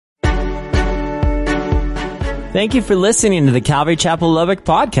Thank you for listening to the Calvary Chapel Lubbock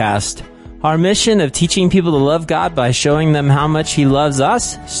podcast. Our mission of teaching people to love God by showing them how much He loves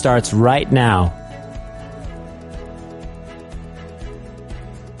us starts right now.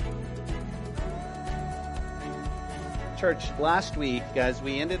 Church, last week, guys,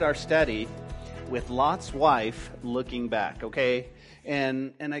 we ended our study with Lot's wife looking back, okay?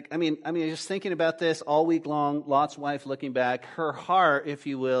 And I mean, just thinking about this all week long, Lot's wife looking back, her heart, if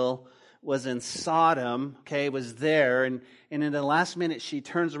you will, was in Sodom, okay, was there, and in the last minute she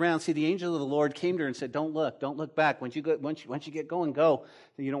turns around. See, the angel of the Lord came to her and said, don't look back. Once you get going, go.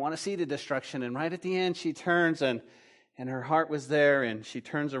 You don't want to see the destruction. And right at the end, she turns, and her heart was there, and she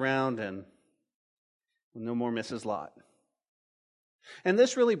turns around, and no more Mrs. Lot. And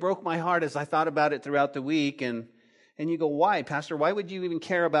this really broke my heart as I thought about it throughout the week, and you go, why, Pastor? Why would you even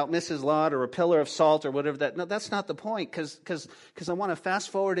care about Mrs. Lot or a pillar of salt or whatever that? No, that's not the point, because I want to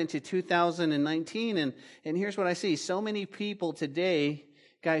fast forward into 2019, and here's what I see. So many people today,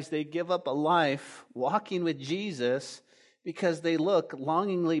 guys, they give up a life walking with Jesus because they look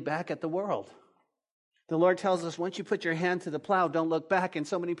longingly back at the world. The Lord tells us, once you put your hand to the plow, don't look back. And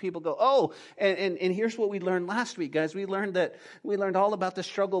so many people go, oh, and here's what we learned last week, guys. We learned all about the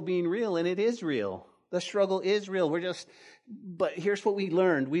struggle being real, and it is real. The struggle is real. But here's what we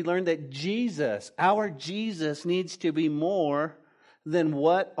learned. We learned that Jesus, our Jesus, needs to be more than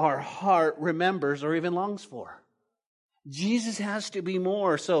what our heart remembers or even longs for. Jesus has to be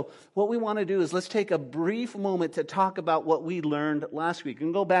more. So what we want to do is let's take a brief moment to talk about what we learned last week.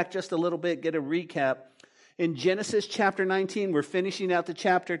 And go back just a little bit, get a recap. In Genesis chapter 19, we're finishing out the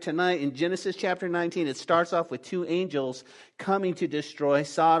chapter tonight. In Genesis chapter 19, it starts off with two angels coming to destroy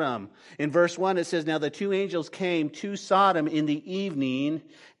Sodom. In verse 1, it says, now the two angels came to Sodom in the evening,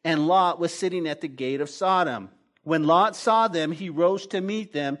 and Lot was sitting at the gate of Sodom. When Lot saw them, he rose to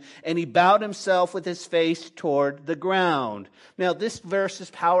meet them, and he bowed himself with his face toward the ground. Now, this verse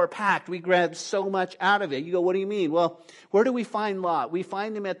is power-packed. We grabbed so much out of it. You go, what do you mean? Well, where do we find Lot? We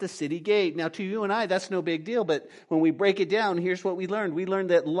find him at the city gate. Now, to you and I, that's no big deal, but when we break it down, here's what we learned. We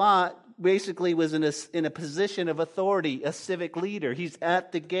learned that Lot basically was in a position of authority, a civic leader. He's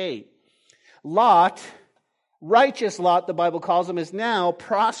at the gate. Lot, righteous Lot, the Bible calls him, is now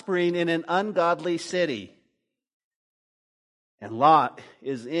prospering in an ungodly city. And Lot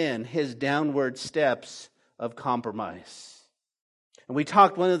is in his downward steps of compromise. And we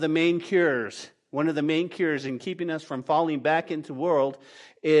talked one of the main cures in keeping us from falling back into the world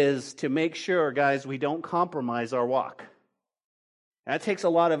is to make sure, guys, we don't compromise our walk. That takes a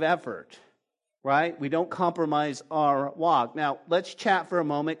lot of effort, right? We don't compromise our walk. Now, let's chat for a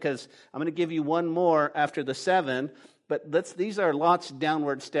moment because I'm going to give you one more after the 7. But these are Lot's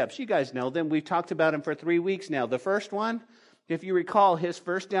downward steps. You guys know them. We've talked about them for 3 weeks now. The first one, if you recall, his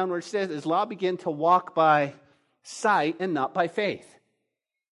first downward step is Lot began to walk by sight and not by faith.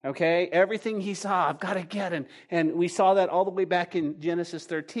 Okay? Everything he saw, I've got to get. And we saw that all the way back in Genesis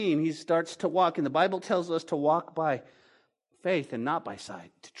 13. He starts to walk, and the Bible tells us to walk by faith and not by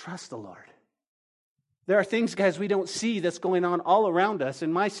sight, to trust the Lord. There are things, guys, we don't see that's going on all around us.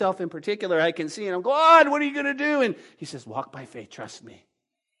 And myself in particular, I can see, and I'm going, God, what are you going to do? And he says, walk by faith, trust me.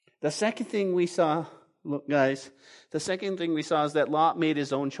 The second thing we saw, look, guys, the second thing we saw is that Lot made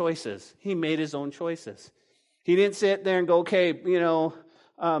his own choices. He made his own choices. He didn't sit there and go, okay,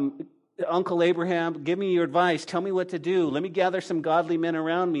 Uncle Abraham, give me your advice. Tell me what to do. Let me gather some godly men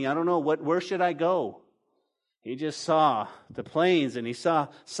around me. I don't know, where should I go? He just saw the plains and he saw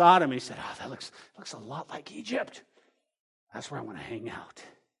Sodom. He said, oh, that looks a lot like Egypt. That's where I want to hang out.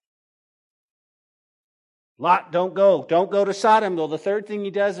 Lot, don't go. Don't go to Sodom, though. The third thing he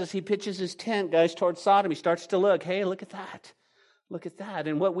does is he pitches his tent, guys, towards Sodom. He starts to look. Hey, look at that. Look at that.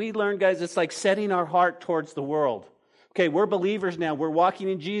 And what we learned, guys, it's like setting our heart towards the world. Okay, we're believers now. We're walking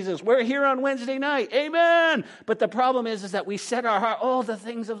in Jesus. We're here on Wednesday night. Amen. But the problem is that we set our heart, the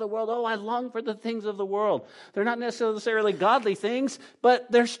things of the world. Oh, I long for the things of the world. They're not necessarily godly things,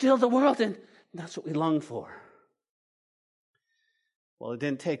 but they're still the world, and that's what we long for. Well, it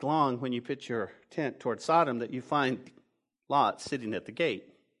didn't take long when you pitch your tent towards Sodom that you find Lot sitting at the gate.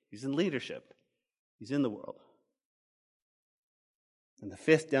 He's in leadership. He's in the world. And the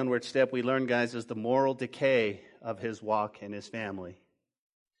fifth downward step we learned, guys, is the moral decay of his walk and his family.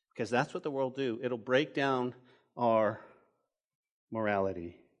 Because that's what the world do. It'll break down our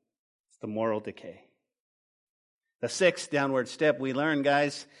morality. It's the moral decay. The sixth downward step we learned,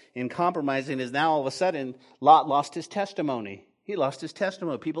 guys, in compromising is now all of a sudden Lot lost his testimony. He lost his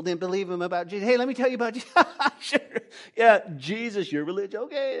testimony. People didn't believe him about Jesus. Hey, let me tell you about Jesus. Sure. Yeah, Jesus, your religion.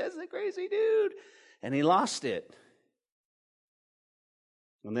 Okay, that's a crazy dude. And he lost it.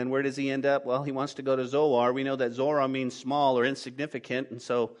 And then where does he end up? Well, he wants to go to Zoar. We know that Zoar means small or insignificant, and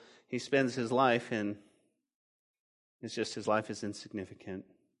so he spends his life, and it's just his life is insignificant.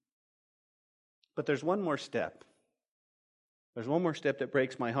 But there's one more step. There's one more step that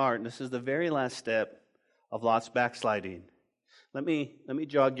breaks my heart, and this is the very last step of Lot's backsliding. Let me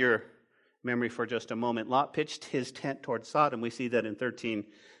jog your memory for just a moment. Lot pitched his tent towards Sodom. We see that in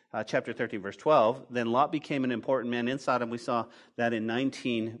chapter 13, verse 12. Then Lot became an important man in Sodom. We saw that in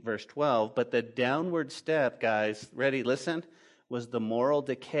 19, verse 12. But the downward step, guys, ready, listen, was the moral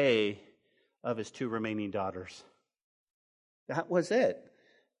decay of his two remaining daughters. That was it.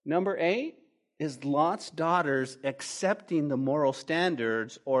 Number 8 is Lot's daughters accepting the moral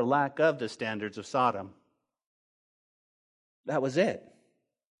standards or lack of the standards of Sodom. That was it.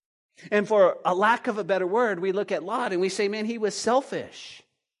 And for a lack of a better word, we look at Lot and we say, man, he was selfish.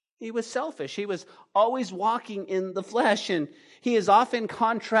 He was selfish. He was always walking in the flesh. And he is often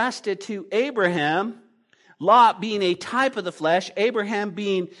contrasted to Abraham, Lot being a type of the flesh, Abraham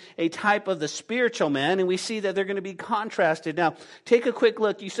being a type of the spiritual man. And we see that they're going to be contrasted. Now, take a quick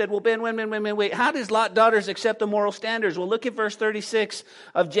look. You said, well, Ben, wait. How does Lot's daughters accept the moral standards? Well, look at verse 36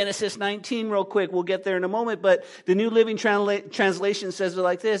 of Genesis 19 real quick. We'll get there in a moment. But the New Living Translation says it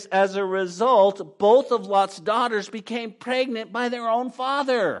like this. As a result, both of Lot's daughters became pregnant by their own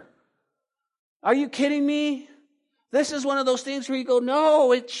father. Are you kidding me? This is one of those things where you go,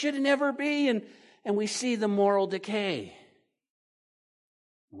 no, it should never be. And we see the moral decay.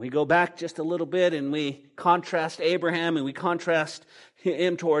 We go back just a little bit and we contrast Abraham and we contrast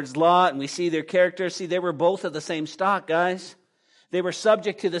him towards Lot and we see their characters. See, they were both of the same stock, guys. They were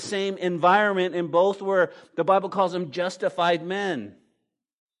subject to the same environment and both were, the Bible calls them justified men.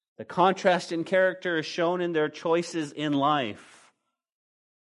 The contrast in character is shown in their choices in life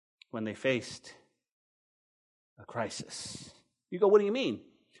when they faced a crisis. You go, what do you mean?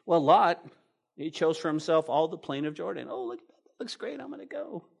 Well, Lot, he chose for himself all the plain of Jordan. Oh, look at that. That looks great. I'm going to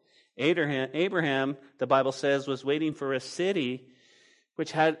go. Abraham, the Bible says, was waiting for a city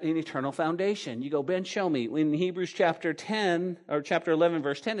which had an eternal foundation. You go, Ben, show me. In Hebrews chapter 10, or chapter 11,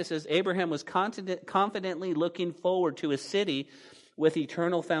 verse 10, it says, Abraham was confidently looking forward to a city with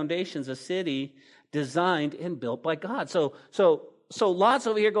eternal foundations, a city designed and built by God. So Lot's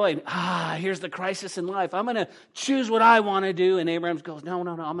over here going, here's the crisis in life. I'm going to choose what I want to do. And Abraham goes, no,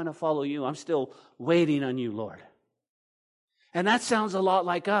 I'm going to follow you. I'm still waiting on you, Lord. And that sounds a lot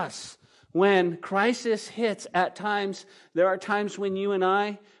like us. When crisis hits at times, there are times when you and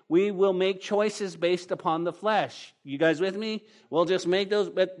I, we will make choices based upon the flesh. You guys with me? We'll just make those,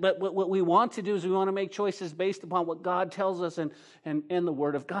 but what we want to do is we want to make choices based upon what God tells us and the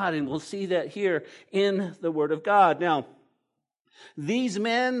Word of God. And we'll see that here in the Word of God. Now, these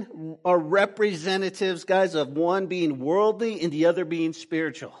men are representatives, guys, of one being worldly and the other being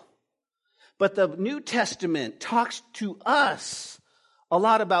spiritual. But the New Testament talks to us a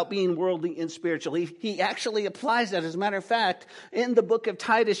lot about being worldly and spiritual. He actually applies that. As a matter of fact, in the book of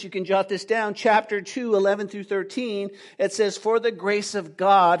Titus, you can jot this down, chapter 2, 11 through 13, it says, for the grace of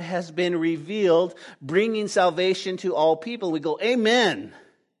God has been revealed, bringing salvation to all people. We go, amen.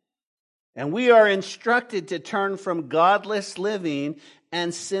 And we are instructed to turn from godless living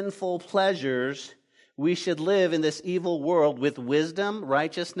and sinful pleasures. We should live in this evil world with wisdom,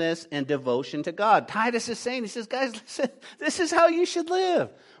 righteousness, and devotion to God. Titus is saying, he says, guys, listen, this is how you should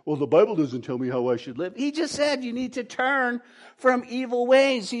live. Well, the Bible doesn't tell me how I should live. He just said you need to turn from evil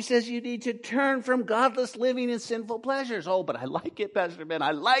ways. He says you need to turn from godless living and sinful pleasures. Oh, but I like it, Pastor Ben.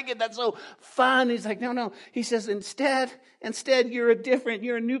 I like it. That's so fun. He's like, no. He says, instead, you're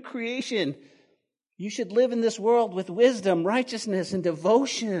a new creation. You should live in this world with wisdom, righteousness, and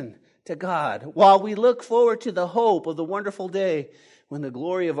devotion to God, while we look forward to the hope of the wonderful day when the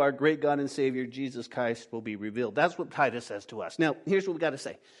glory of our great God and Savior, Jesus Christ, will be revealed. That's what Titus says to us. Now, here's what we got to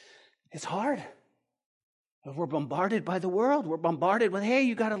say. It's hard. We're bombarded by the world. We're bombarded with, hey,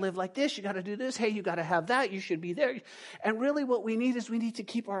 you got to live like this. You got to do this. Hey, you got to have that. You should be there. And really what we need to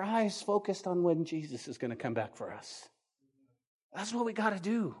keep our eyes focused on when Jesus is going to come back for us. That's what we got to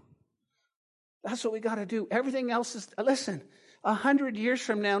do. That's what we got to do. Everything else is, listen, 100 years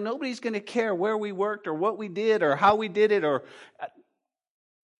from now, nobody's going to care where we worked or what we did or how we did it,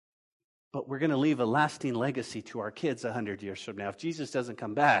 but we're going to leave a lasting legacy to our kids 100 years from now. If Jesus doesn't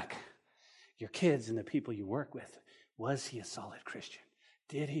come back, your kids and the people you work with, was he a solid Christian?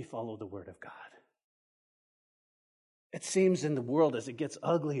 Did he follow the Word of God? It seems in the world as it gets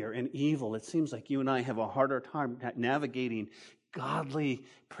uglier and evil, it seems like you and I have a harder time navigating godly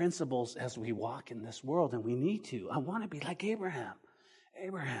principles as we walk in this world, and we need to. I want to be like Abraham.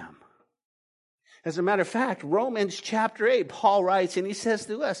 As a matter of fact, Romans chapter 8, Paul writes, and he says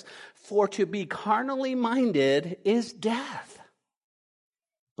to us, for to be carnally minded is death,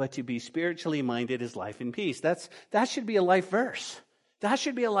 but to be spiritually minded is life and peace. That should be a life verse. That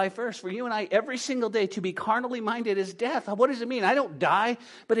should be a life verse for you and I every single day. To be carnally minded is death. What does it mean? I don't die,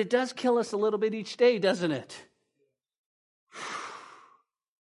 but it does kill us a little bit each day, doesn't it?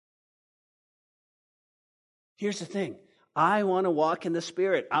 Here's the thing. I want to walk in the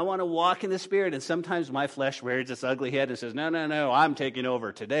Spirit. I want to walk in the Spirit. And sometimes my flesh rears its ugly head and says, no, I'm taking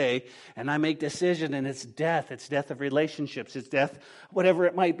over today. And I make decision, and it's death. It's death of relationships. It's death, whatever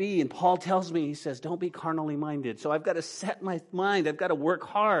it might be. And Paul tells me, he says, don't be carnally minded. So I've got to set my mind. I've got to work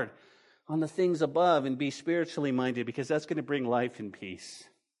hard on the things above and be spiritually minded, because that's going to bring life and peace.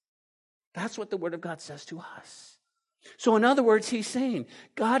 That's what the Word of God says to us. So in other words, he's saying,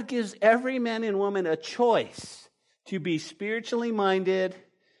 God gives every man and woman a choice to be spiritually minded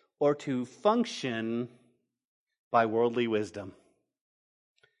or to function by worldly wisdom.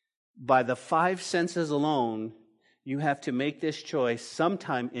 By the five senses alone, you have to make this choice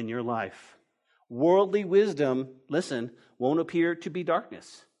sometime in your life. Worldly wisdom, listen, won't appear to be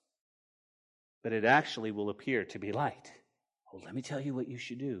darkness, but it actually will appear to be light. Oh, let me tell you what you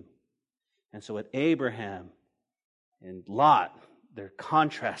should do. And so at Abraham and Lot, they're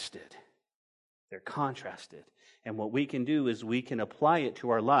contrasted. They're contrasted. And what we can do is we can apply it to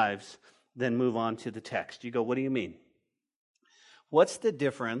our lives, then move on to the text. You go, what do you mean? What's the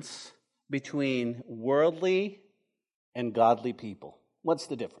difference between worldly and godly people? What's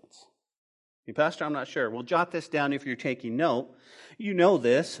the difference? Hey, Pastor, I'm not sure. Well, jot this down if you're taking note. You know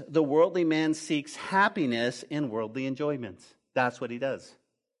this. The worldly man seeks happiness in worldly enjoyments. That's what he does.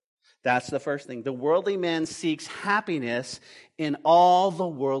 That's the first thing. The worldly man seeks happiness in all the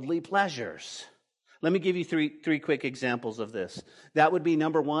worldly pleasures. Let me give you three quick examples of this. That would be,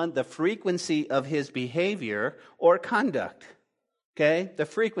 number one, the frequency of his behavior or conduct. Okay? The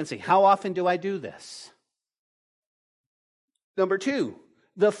frequency. How often do I do this? Number two,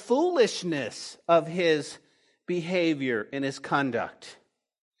 the foolishness of his behavior and his conduct.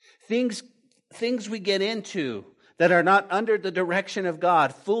 Things we get into that are not under the direction of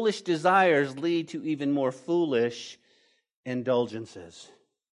God. Foolish desires lead to even more foolish indulgences.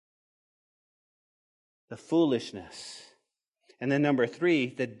 The foolishness. And then number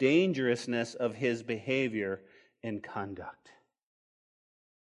three, the dangerousness of his behavior and conduct.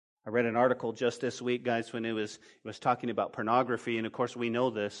 I read an article just this week, guys, when it was talking about pornography, and of course we know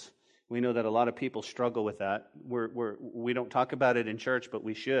this. We know that a lot of people struggle with that. We don't talk about it in church, but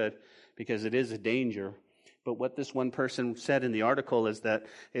we should, because it is a danger. But what this one person said in the article is that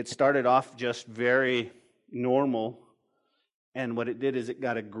it started off just very normal. And what it did is it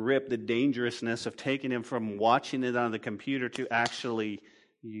got a grip, the dangerousness of taking him from watching it on the computer to actually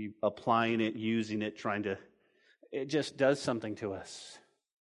applying it, using it, it just does something to us.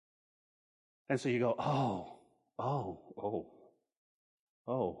 And so you go, oh.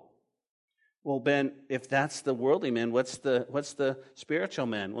 Well, Ben, if that's the worldly man, what's the spiritual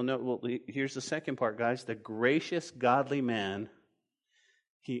man? Well, here's the second part, guys. The gracious, godly man,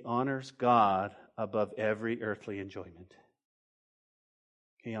 he honors God above every earthly enjoyment.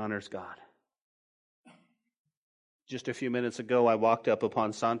 He honors God. Just a few minutes ago, I walked up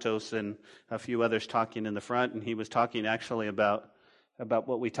upon Santos and a few others talking in the front, and he was talking actually about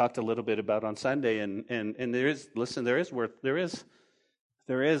what we talked a little bit about on Sunday. And there is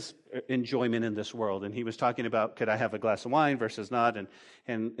enjoyment in this world. And he was talking about, could I have a glass of wine versus not?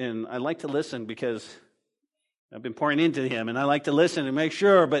 And I like to listen because I've been pouring into him, and I like to listen and make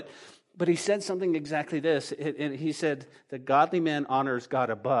sure, but he said something exactly this. And he said, the godly man honors God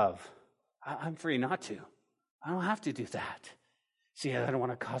above. I'm free not to. I don't have to do that. See, I don't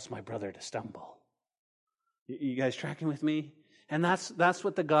want to cause my brother to stumble. You guys tracking with me? And that's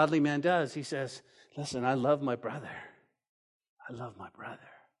what the godly man does. He says, listen, I love my brother. I love my brother.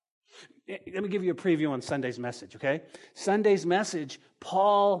 Let me give you a preview on Sunday's message, okay? Sunday's message,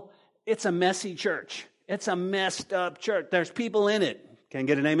 Paul, it's a messy church. It's a messed up church. There's people in it. Can I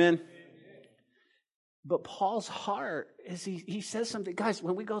get an amen? But Paul's heart is he says something. Guys,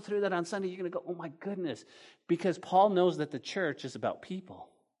 when we go through that on Sunday, you're going to go, oh my goodness. Because Paul knows that the church is about people.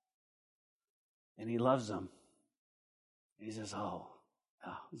 And he loves them. And he says, oh,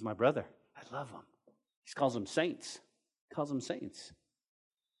 he's my brother. I love him. He calls them saints. I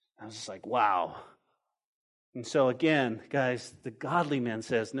was just like, wow. And so again, guys, the godly man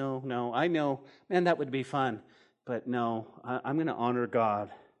says, no, I know, man, that would be fun. But no, I'm going to honor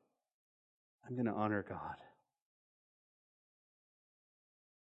God. I'm going to honor God.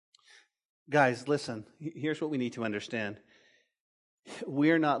 Guys, listen, here's what we need to understand.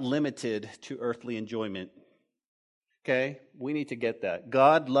 we're not limited to earthly enjoyment. Okay? We need to get that.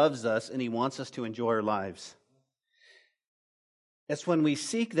 God loves us and He wants us to enjoy our lives. It's when we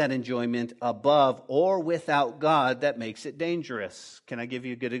seek that enjoyment above or without God that makes it dangerous. Can I give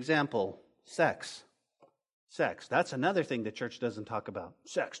you a good example? Sex. Sex. That's another thing the church doesn't talk about.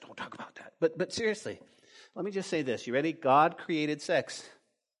 Sex. Don't talk about that. But seriously, let me just say this. You ready? God created sex.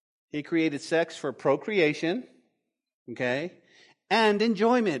 He created sex for procreation, okay, and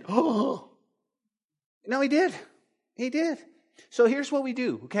enjoyment. Oh, no, He did. He did. So here's what we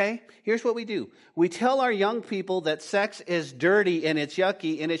do, okay? Here's what we do. We tell our young people that sex is dirty and it's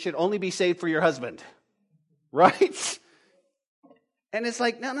yucky and it should only be saved for your husband. Right? And it's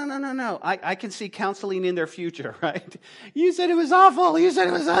like, no. I can see counseling in their future, right? You said it was awful. You said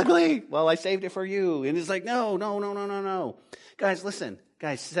it was ugly. Well, I saved it for you. And it's like, no. Guys, listen.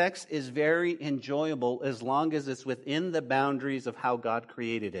 Guys, sex is very enjoyable as long as it's within the boundaries of how God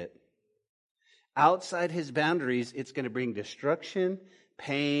created it. Outside His boundaries, it's going to bring destruction,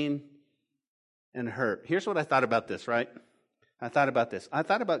 pain, and hurt. Here's what I thought about this, right? I thought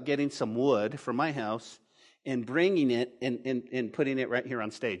about getting some wood from my house and bringing it and putting it right here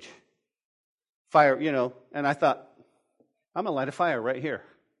on stage. Fire, and I thought, I'm going to light a fire right here.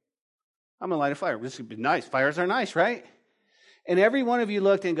 I'm going to light a fire. This would be nice. Fires are nice, right? And every one of you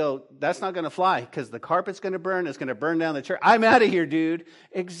looked and go, that's not going to fly because the carpet's going to burn. It's going to burn down the church. I'm out of here, dude.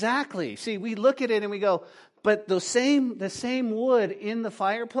 Exactly. See, we look at it and we go, but the same wood in the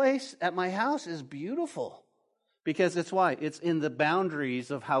fireplace at my house is beautiful. Because it's why? It's in the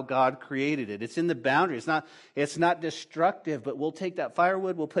boundaries of how God created it. It's in the boundaries. It's not destructive, but we'll take that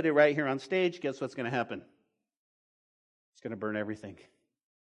firewood, we'll put it right here on stage. Guess what's going to happen? It's going to burn everything.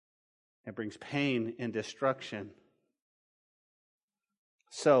 It brings pain and destruction.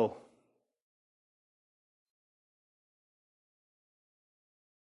 So,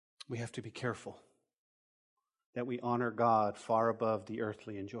 we have to be careful that we honor God far above the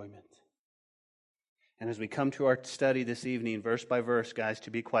earthly enjoyment. And as we come to our study this evening, verse by verse, guys,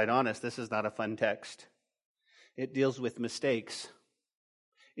 to be quite honest, this is not a fun text. It deals with mistakes.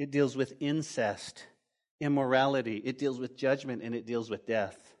 It deals with incest, immorality. It deals with judgment, and it deals with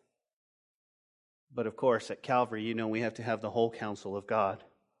death. But of course, at Calvary, we have to have the whole counsel of God.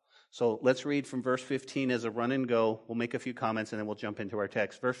 So let's read from verse 15 as a run and go. We'll make a few comments and then we'll jump into our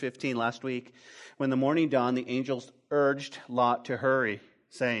text. Verse 15, last week, when the morning dawned, the angels urged Lot to hurry,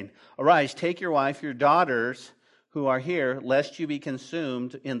 saying, "Arise, take your wife, your daughters who are here, lest you be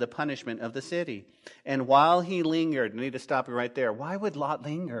consumed in the punishment of the city." And while he lingered, I need to stop you right there. Why would Lot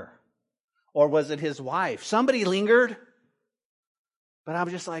linger? Or was it his wife? Somebody lingered. But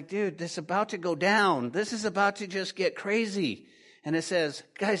I'm just like, dude, this is about to go down. This is about to just get crazy. And it says,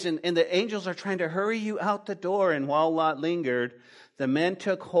 guys, and the angels are trying to hurry you out the door. And while Lot lingered, the men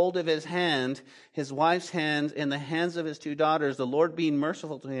took hold of his hand, his wife's hand, and the hands of his two daughters, the Lord being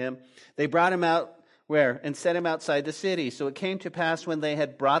merciful to him. They brought him out, where? And set him outside the city. So it came to pass when they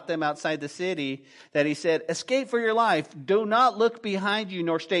had brought them outside the city that he said, "Escape for your life. Do not look behind you,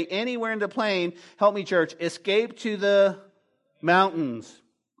 nor stay anywhere in the plain." Help me, church. Escape to the mountains.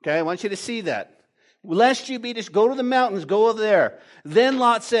 Okay, I want you to see that. Lest you be just go to the mountains, go over there. Then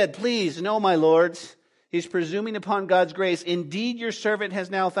Lot said, "Please, no, my lords." He's presuming upon God's grace. "Indeed, your servant has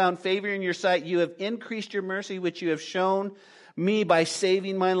now found favor in your sight. You have increased your mercy, which you have shown me by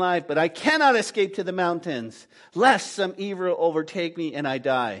saving my life. But I cannot escape to the mountains, lest some evil overtake me and I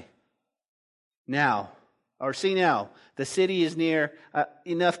die. Now, the city is near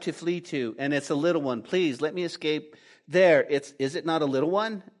enough to flee to, and it's a little one. Please, let me escape there. Is it not a little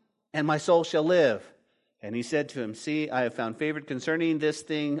one? And my soul shall live." And he said to him, "See, I have found favor concerning this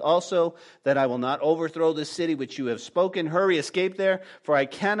thing also, that I will not overthrow this city which you have spoken. Hurry, escape there, for I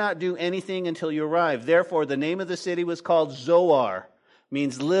cannot do anything until you arrive." Therefore, the name of the city was called Zoar,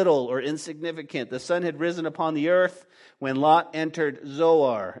 means little or insignificant. The sun had risen upon the earth when Lot entered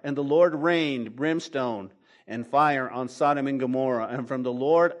Zoar, and the Lord rained brimstone and fire on Sodom and Gomorrah, and from the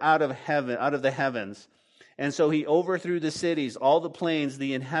Lord out of the heavens. And so he overthrew the cities, all the plains,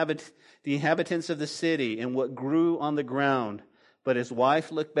 the inhabitants of the city, and what grew on the ground. But his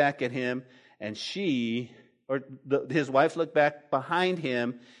wife looked back at him, and his wife looked back behind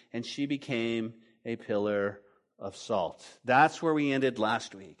him, and she became a pillar of salt. That's where we ended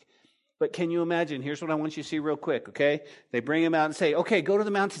last week. But can you imagine? Here's what I want you to see real quick, okay? They bring him out and say, "Okay, go to the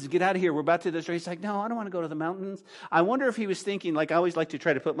mountains, get out of here. We're about to destroy." He's like, "No, I don't want to go to the mountains." I wonder if he was thinking, like I always like to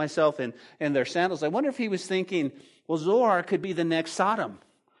try to put myself in their sandals. I wonder if he was thinking, well, Zoar could be the next Sodom.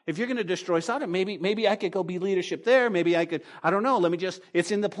 If you're going to destroy Sodom, maybe I could go be leadership there. Maybe I could, I don't know,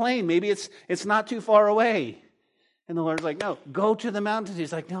 it's in the plain. Maybe it's not too far away. And the Lord's like, no, go to the mountains.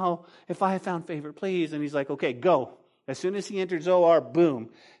 He's like, no, if I have found favor, please. And he's like, okay, go. As soon as he entered Zoar, boom.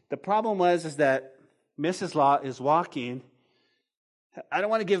 The problem is that Mrs. Lot is walking. I don't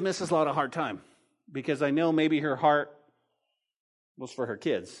want to give Mrs. Lot a hard time because I know maybe her heart was for her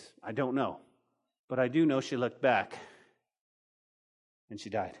kids. I don't know. But I do know she looked back and she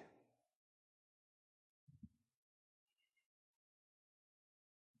died.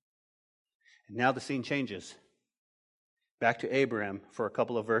 And now the scene changes. Back to Abraham for a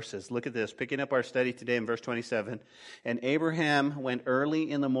couple of verses. Look at this. Picking up our study today in verse 27. And Abraham went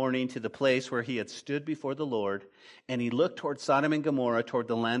early in the morning to the place where he had stood before the Lord, and he looked toward Sodom and Gomorrah, toward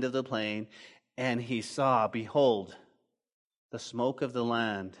the land of the plain, and he saw, behold, the smoke of the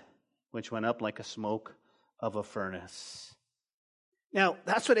land, which went up like a smoke of a furnace. Now,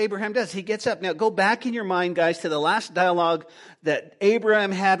 that's what Abraham does. He gets up. Now, go back in your mind, guys, to the last dialogue that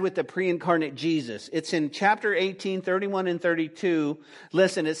Abraham had with the pre-incarnate Jesus. It's in chapter 18, 31 and 32.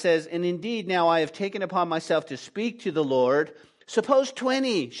 Listen, it says, and indeed now I have taken upon myself to speak to the Lord. Suppose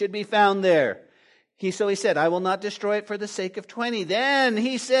 20 should be found there. So he said, I will not destroy it for the sake of 20. Then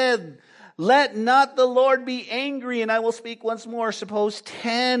he said, let not the Lord be angry, and I will speak once more. Suppose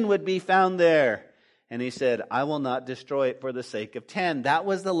 10 would be found there. And he said, I will not destroy it for the sake of 10. That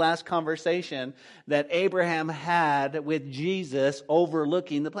was the last conversation that Abraham had with Jesus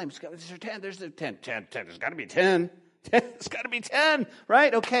overlooking the plain. There's 10, there's 10, there's got to be 10. It's got to be 10,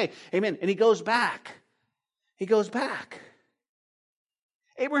 right? Okay, amen. And he goes back. He goes back.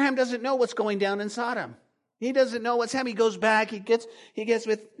 Abraham doesn't know what's going down in Sodom. He doesn't know what's happening. He goes back. He gets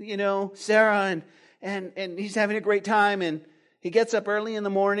with, Sarah and he's having a great time. And he gets up early in the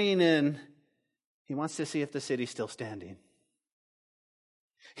morning and he wants to see if the city's still standing.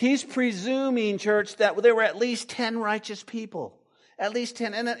 He's presuming, church, that there were at least 10 righteous people. At least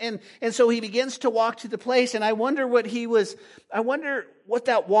 10. And so he begins to walk to the place. And I wonder what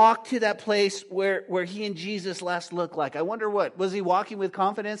that walk to that place where he and Jesus last looked like. I wonder was he walking with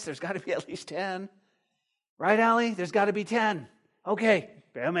confidence? There's got to be at least 10. Right, Allie? There's got to be 10. Okay.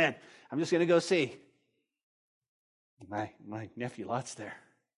 Amen. I'm just going to go see. My nephew Lot's there.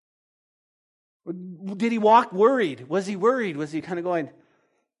 Did he walk worried? Was he worried? Was he kind of going,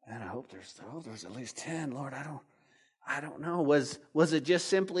 man, I hope there's at least 10, Lord, I don't know. Was it just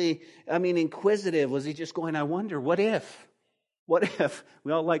simply, inquisitive? Was he just going, I wonder, what if? What if?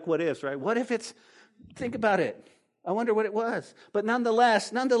 We all like what ifs, right? What if think about it. I wonder what it was. But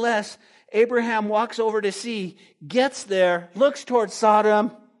nonetheless, Abraham walks over to see, gets there, looks towards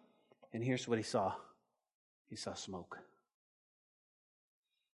Sodom, and here's what he saw. He saw smoke.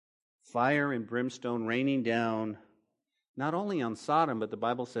 Fire and brimstone raining down, not only on Sodom, but the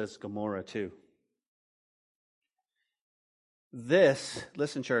Bible says Gomorrah too.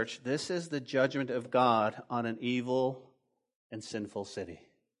 Listen, church, this is the judgment of God on an evil and sinful city.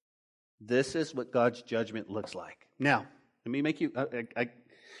 This is what God's judgment looks like. Now, let me make you,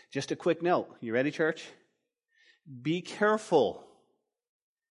 just a quick note. You ready, church? Be careful.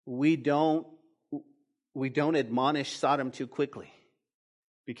 We don't admonish Sodom too quickly.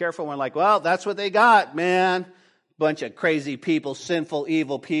 Be careful when we're like, well, that's what they got, man. Bunch of crazy people, sinful,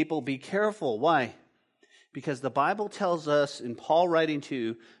 evil people. Be careful. Why? Because the Bible tells us, in Paul writing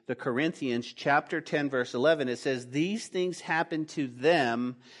to the Corinthians, chapter 10, verse 11, it says, these things happened to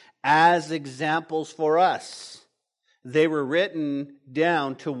them as examples for us. They were written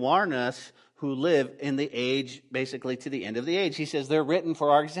down to warn us who live in the age, basically to the end of the age. He says they're written for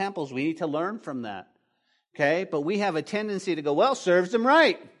our examples. We need to learn from that. Okay, but we have a tendency to go, well, serves them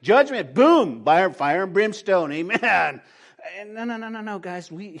right. Judgment, boom, fire and brimstone, amen. And no,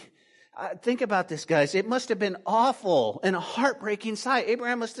 guys, think about this, guys. It must have been awful and a heartbreaking sight.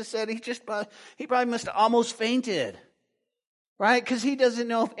 Abraham must have said he probably must have almost fainted, right? Because he doesn't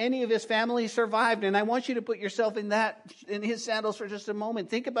know if any of his family survived. And I want you to put yourself in his sandals for just a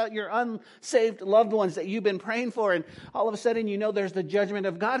moment. Think about your unsaved loved ones that you've been praying for, and all of a sudden there's the judgment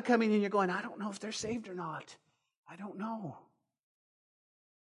of God coming, and you're going, I don't know if they're saved or not. I don't know.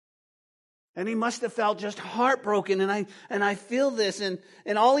 And he must have felt just heartbroken, and I feel this, and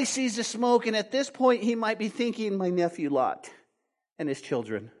all he sees is smoke, and at this point he might be thinking, my nephew Lot and his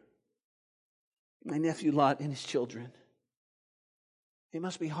children. My nephew Lot and his children. He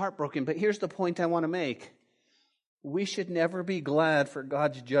must be heartbroken, but here's the point I want to make. We should never be glad for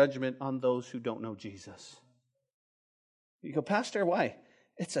God's judgment on those who don't know Jesus. You go, Pastor, why?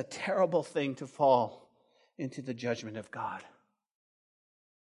 It's a terrible thing to fall into the judgment of God.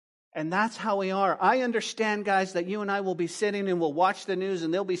 And that's how we are. I understand, guys, that you and I will be sitting and we'll watch the news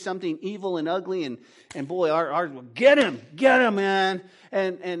and there'll be something evil and ugly and boy, our get him, man.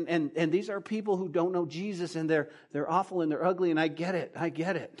 And these are people who don't know Jesus and they're awful and they're ugly and I get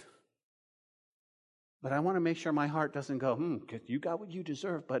it. But I want to make sure my heart doesn't go, you got what you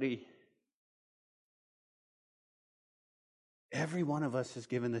deserve, buddy. Every one of us is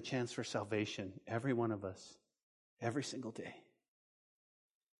given the chance for salvation. Every one of us. Every single day.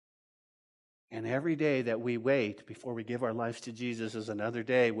 And every day that we wait before we give our lives to Jesus is another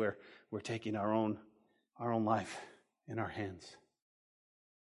day where we're taking our own life in our hands.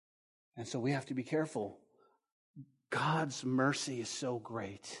 And so we have to be careful. God's mercy is so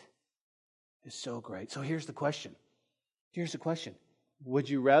great. It's so great. So here's the question. Would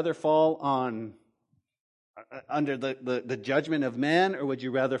you rather fall under the judgment of man, or would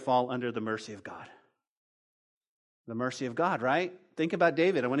you rather fall under the mercy of God? The mercy of God, right? Think about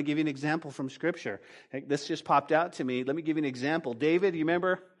David. I want to give you an example from Scripture. This just popped out to me. Let me give you an example. David, you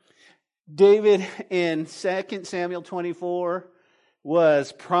remember? David in 2 Samuel 24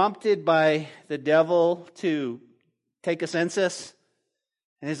 was prompted by the devil to take a census.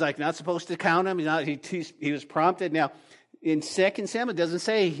 And he's like, not supposed to count him. He was prompted. Now, in 2 Samuel, it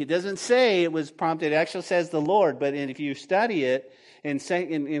doesn't say it was prompted. It actually says the Lord. But if you study it,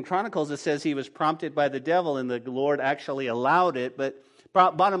 in Chronicles, it says he was prompted by the devil, and the Lord actually allowed it. But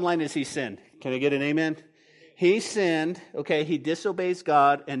bottom line is he sinned. Can I get an amen? He sinned. Okay, he disobeys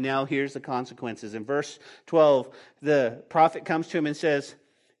God, and now here's the consequences. In verse 12, the prophet comes to him and says,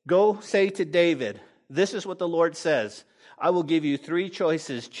 "Go say to David, this is what the Lord says. I will give you 3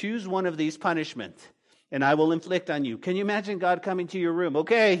 choices. Choose one of these punishments, and I will inflict on you." Can you imagine God coming to your room?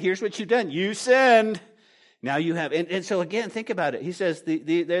 Okay, here's what you've done. You sinned. Now you have, and so again, think about it. He says, there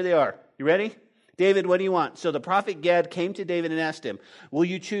they are. You ready? David, what do you want? So the prophet Gad came to David and asked him, will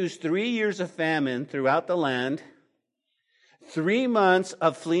you choose 3 years of famine throughout the land, 3 months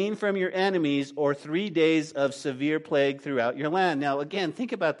of fleeing from your enemies, or 3 days of severe plague throughout your land? Now again,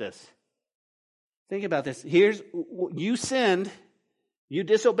 think about this. You sinned, you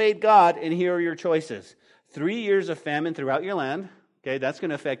disobeyed God, and here are your choices. 3 years of famine throughout your land. Okay, that's going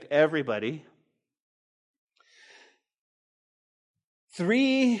to affect everybody.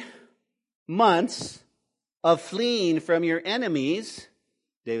 3 months of fleeing from your enemies.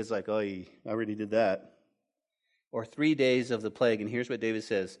 David's like, oh, I already did that. Or 3 days of the plague. And here's what David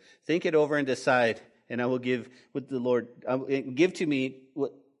says. Think it over and decide, and I will give to me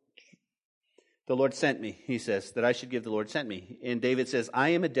what the Lord sent me, he says, that I should give the Lord sent me. And David says, I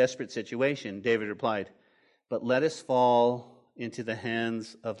am a desperate situation. David replied, but let us fall into the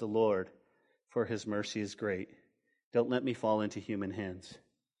hands of the Lord, for his mercy is great. Don't let me fall into human hands.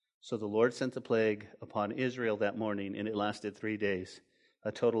 So the Lord sent the plague upon Israel that morning, and it lasted 3 days.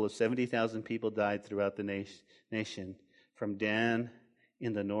 A total of 70,000 people died throughout the nation, from Dan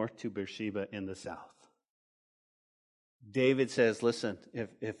in the north to Beersheba in the south. David says, listen,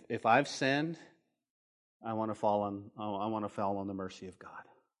 if I've sinned, I want to fall on the mercy of God.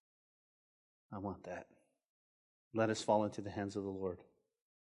 I want that. Let us fall into the hands of the Lord,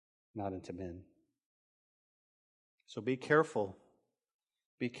 not into men. So be careful.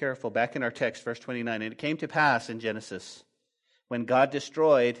 Be careful. Back in our text, verse 29. And it came to pass in Genesis, when God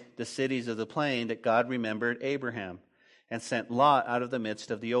destroyed the cities of the plain, that God remembered Abraham and sent Lot out of the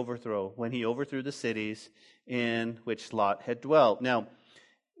midst of the overthrow, when he overthrew the cities in which Lot had dwelt. Now,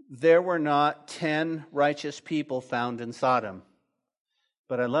 there were not 10 righteous people found in Sodom.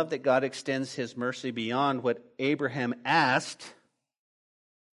 But I love that God extends his mercy beyond what Abraham asked,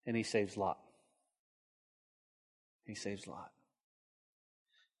 and he saves Lot. He saves Lot.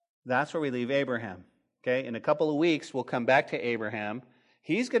 That's where we leave Abraham. Okay, in a couple of weeks, we'll come back to Abraham.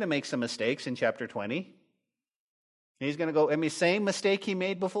 He's going to make some mistakes in chapter 20. He's going to go, same mistake he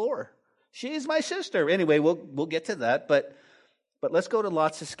made before. She's my sister. Anyway, we'll get to that, but let's go to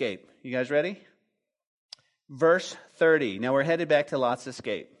Lot's escape. You guys ready? Verse 30. Now we're headed back to Lot's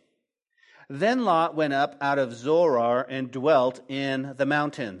escape. Then Lot went up out of Zoar and dwelt in the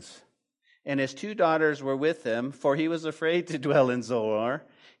mountains. And his 2 daughters were with him, for he was afraid to dwell in Zoar.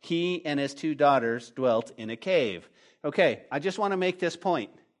 He and his 2 daughters dwelt in a cave. Okay, I just want to make this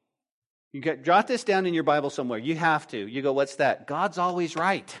point. Jot this down in your Bible somewhere. You have to. You go, what's that? God's always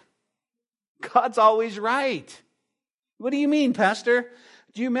right. God's always right. What do you mean, Pastor?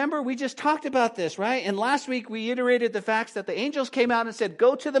 Do you remember we just talked about this, right? And last week we iterated the facts that the angels came out and said,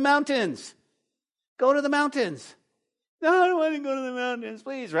 go to the mountains. Go to the mountains. No, I don't want to go to the mountains,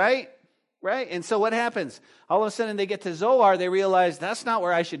 please, right? Right? And so what happens? All of a sudden they get to Zoar, they realize that's not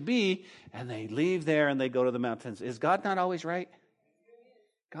where I should be, and they leave there and they go to the mountains. Is God not always right?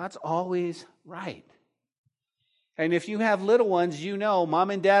 God's always right. And if you have little ones, you know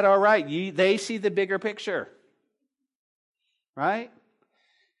mom and dad are right. They see the bigger picture. Right?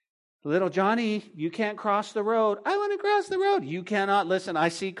 Little Johnny, you can't cross the road. I want to cross the road. You cannot. Listen, I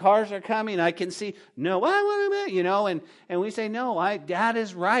see cars are coming. I can see. No, I want to, and we say, no, Dad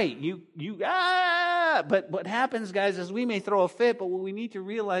is right. But what happens, guys, is we may throw a fit, but what we need to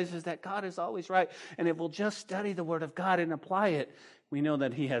realize is that God is always right. And if we'll just study the Word of God and apply it, we know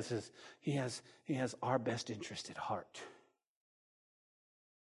that He has our best interest at heart.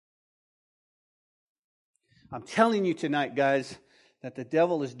 I'm telling you tonight, guys, that the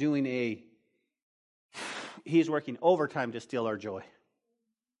devil is he's working overtime to steal our joy.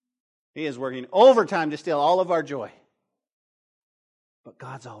 He is working overtime to steal all of our joy. But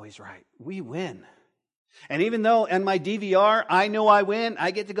God's always right. We win. And even though in my DVR, I know I win,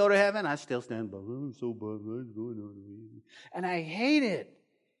 I get to go to heaven, I still stand by. I'm so bad. And I hate it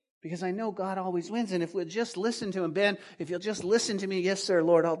because I know God always wins. And if we'll just listen to Him, Ben, if you'll just listen to me, yes, sir,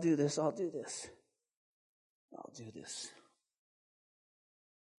 Lord, I'll do this. I'll do this. I'll do this.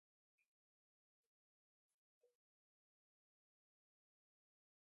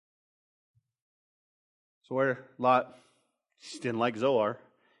 So where Lot didn't like Zoar,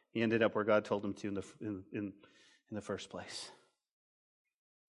 he ended up where God told him to in the first place.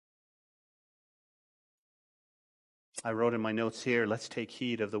 I wrote in my notes here, let's take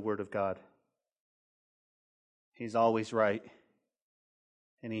heed of the Word of God. He's always right,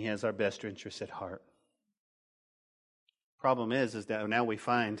 and He has our best interests at heart. Problem is that now we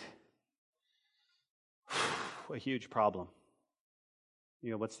find a huge problem.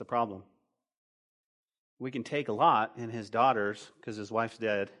 What's the problem? We can take Lot and his daughters, because his wife's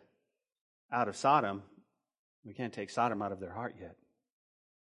dead, out of Sodom. We can't take Sodom out of their heart yet.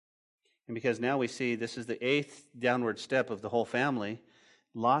 And because now we see this is the 8th downward step of the whole family,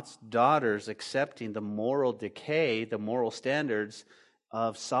 Lot's daughters accepting the moral decay, the moral standards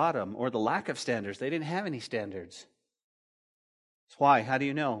of Sodom, or the lack of standards. They didn't have any standards. That's why. How do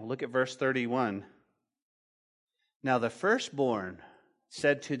you know? Look at verse 31. Now the firstborn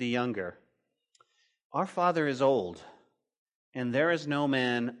said to the younger, our father is old, and there is no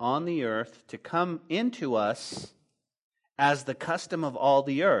man on the earth to come into us as the custom of all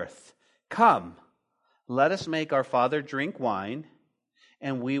the earth. Come, let us make our father drink wine,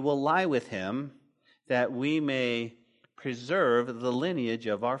 and we will lie with him, that we may preserve the lineage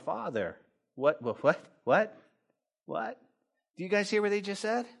of our father. What? Do you guys hear what they just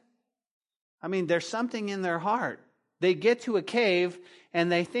said? I mean, there's something in their heart. They get to a cave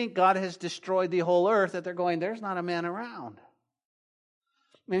and they think God has destroyed the whole earth, that they're going, there's not a man around.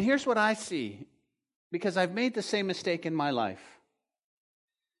 And here's what I see, because I've made the same mistake in my life.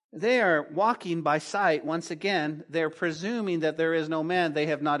 They are walking by sight once again. They're presuming that there is no man. They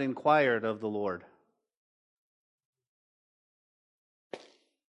have not inquired of the Lord.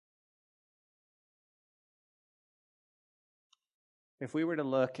 If we were to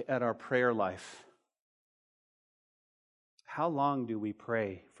look at our prayer life, how long do we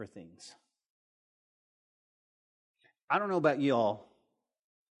pray for things? I don't know about you all,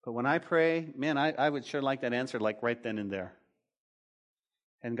 but when I pray, man, I would sure like that answer like right then and there.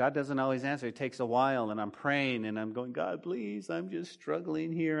 And God doesn't always answer. It takes a while, and I'm praying, and I'm going, God, please, I'm just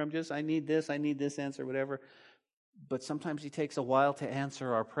struggling here. I need this answer, whatever. But sometimes He takes a while to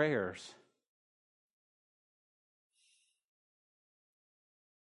answer our prayers.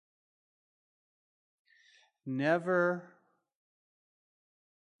 Never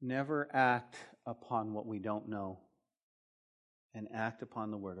act upon what we don't know, and act upon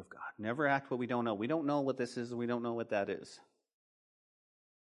the Word of God. Never act what we don't know. We don't know what this is, and we don't know what that is.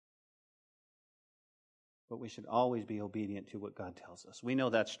 But we should always be obedient to what God tells us. We know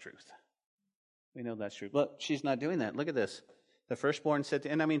that's truth. We know that's truth. Look, she's not doing that. Look at this. The firstborn said,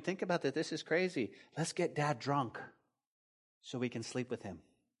 think about that. This is crazy. Let's get Dad drunk so we can sleep with him.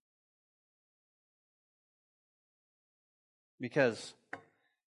 Because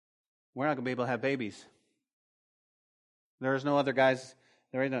we're not going to be able to have babies. There's no other guys.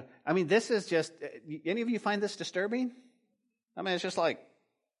 This is just, any of you find this disturbing? It's just like.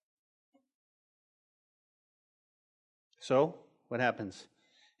 So, what happens?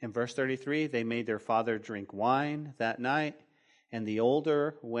 In verse 33, they made their father drink wine that night, and the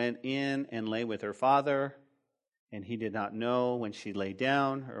older went in and lay with her father, and he did not know when she lay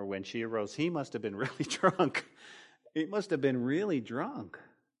down or when she arose. He must have been really drunk. He must have been really drunk.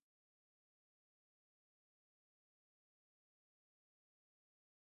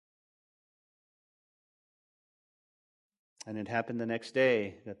 And it happened the next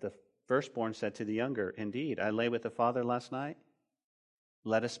day that the firstborn said to the younger, indeed, I lay with the father last night,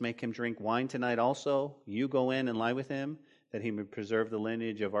 Let us make him drink wine tonight also. You go in and lie with him, that he may preserve the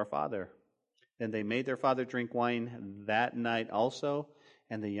lineage of our father. Then they made their father drink wine that night also,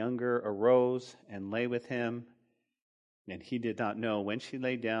 and the younger arose and lay with him, and he did not know when she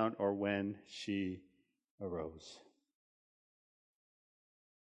lay down or when she arose.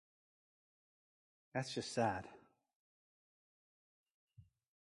 That's just sad.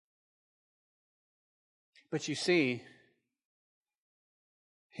 But you see,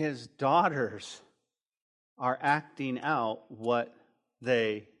 his daughters are acting out what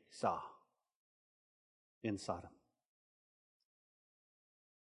they saw in Sodom.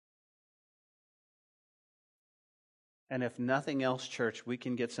 And if nothing else, church, we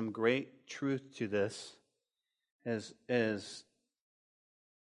can get some great truth to this as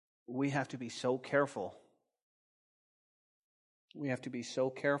we have to be so careful. We have to be so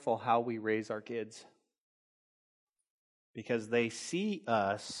careful how we raise our kids. Because they see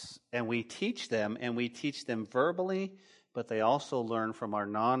us and we teach them verbally, but they also learn from our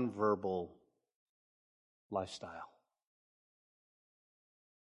nonverbal lifestyle.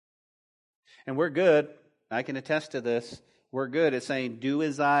 And we're good, I can attest to this, we're good at saying, do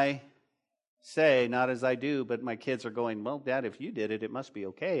as I say, not as I do, but my kids are going, well, Dad, if you did it, it must be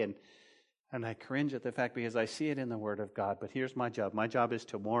okay. And I cringe at the fact because I see it in the Word of God, but here's my job. My job is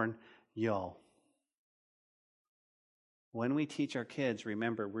to warn y'all. When we teach our kids,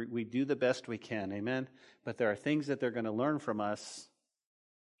 remember, we do the best we can, amen? But there are things that they're going to learn from us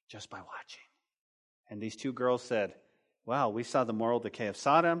just by watching. And these two girls said, wow, we saw the moral decay of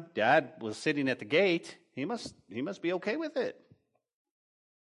Sodom. Dad was sitting at the gate. He must be okay with it.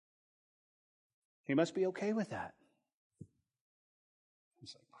 He must be okay with that.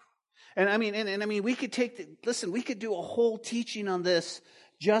 And I mean, we could we could do a whole teaching on this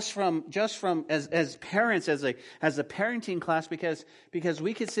just from as parents, as a parenting class, because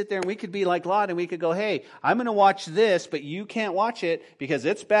we could sit there and we could be like Lot and we could go, hey, I'm going to watch this, but you can't watch it because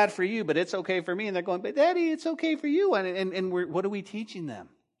it's bad for you, but it's okay for me. And they're going, but Daddy, it's okay for you. And what are we teaching them?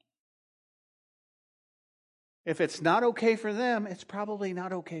 If it's not okay for them, it's probably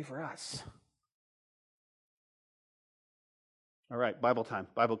not okay for us. All right, Bible time,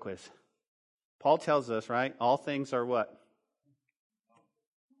 Bible quiz. Paul tells us, right, all things are what?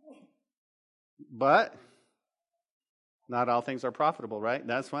 But not all things are profitable, right?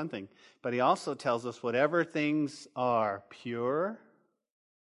 That's one thing. But he also tells us whatever things are pure.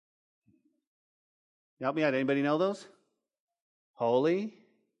 Help me out. Anybody know those? Holy,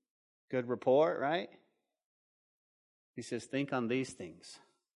 good report, right? He says, think on these things.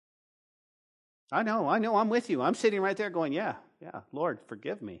 I know, I'm with you. I'm sitting right there going, yeah, Lord,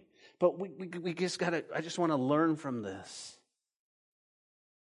 forgive me. But we just gotta, I just want to learn from this.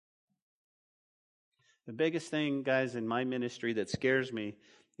 The biggest thing, guys, in my ministry that scares me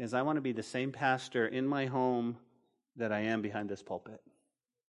is I want to be the same pastor in my home that I am behind this pulpit.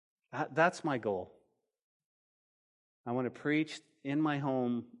 That's my goal. I want to preach in my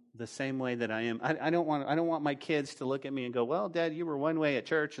home the same way that I am. I don't want my kids to look at me and go, well, Dad, you were one way at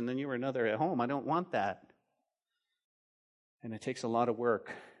church and then you were another at home. I don't want that. And it takes a lot of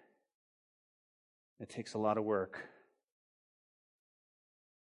work. It takes a lot of work.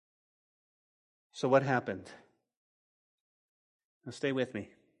 So what happened? Now stay with me.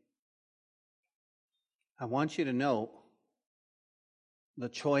 I want you to know the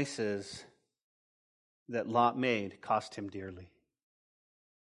choices that Lot made cost him dearly.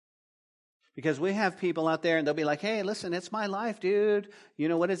 Because we have people out there and they'll be like, hey, listen, it's my life, dude. You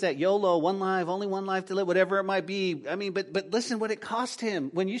know, what is that? YOLO, one life, only one life to live, whatever it might be. I mean, but listen what it cost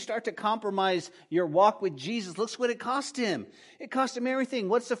him. When you start to compromise your walk with Jesus, look what it cost him. It cost him everything.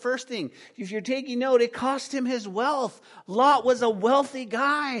 What's the first thing? If you're taking note, it cost him his wealth. Lot was a wealthy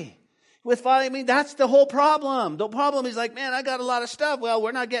guy. That's the whole problem. The problem is like, man, I got a lot of stuff. Well,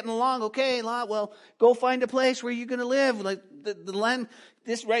 we're not getting along. Okay, Lot, well, go find a place where you're going to live. Like the land,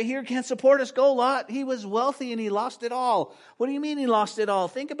 this right here can't support us. Go, Lot. He was wealthy and he lost it all. What do you mean he lost it all?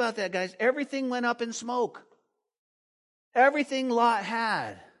 Think about that, guys. Everything went up in smoke. Everything Lot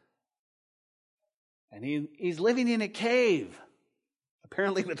had. And he's living in a cave.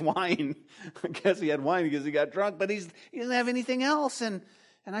 Apparently with wine. I guess he had wine because he got drunk, but he doesn't have anything else. And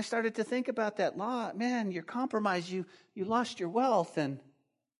I started to think about that. Lot, man, you're compromised. You lost your wealth. And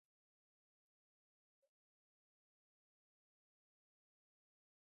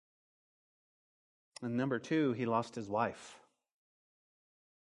number two, he lost his wife.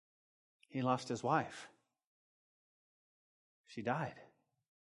 He lost his wife. She died.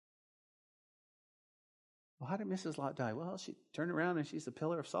 Well, how did Mrs. Lot die? Well, she turned around and she's a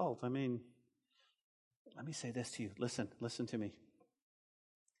pillar of salt. I mean, let me say this to you. Listen to me.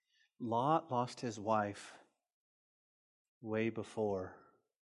 Lot lost his wife way before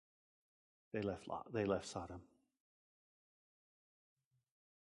they left Sodom.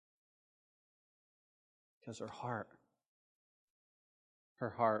 Because her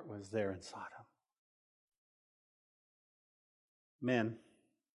heart was there in Sodom. Men,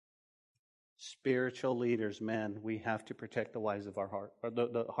 spiritual leaders, men, we have to protect the wives of our heart, or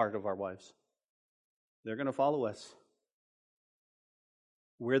the heart of our wives. They're going to follow us.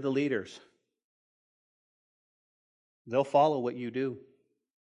 We're the leaders. They'll follow what you do.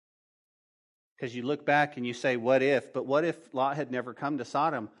 Because you look back and you say, what if? But what if Lot had never come to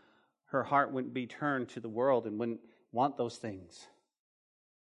Sodom? Her heart wouldn't be turned to the world and wouldn't want those things.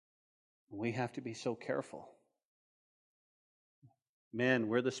 We have to be so careful. Men,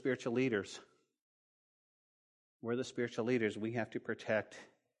 we're the spiritual leaders. We're the spiritual leaders. We have to protect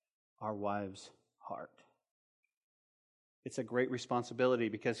our wives' heart. It's a great responsibility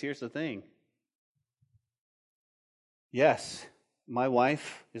because here's the thing. Yes, my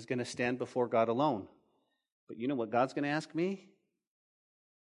wife is going to stand before God alone. But you know what God's going to ask me?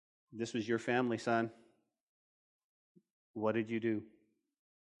 This was your family, son. What did you do?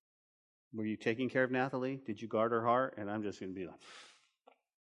 Were you taking care of Nathalie? Did you guard her heart? And I'm just going to be like,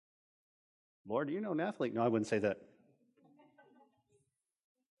 Lord, do you know Nathalie? No, I wouldn't say that.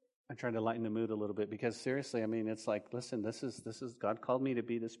 I'm trying to lighten the mood a little bit because seriously, I mean, it's like, listen, this is God called me to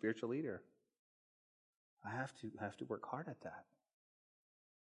be the spiritual leader. I have to work hard at that.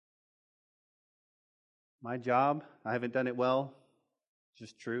 My job, I haven't done it well,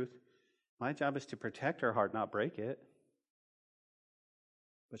 just truth. My job is to protect her heart, not break it.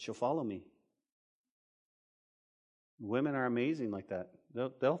 But she'll follow me. Women are amazing like that.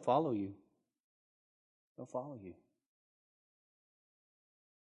 They'll follow you. They'll follow you.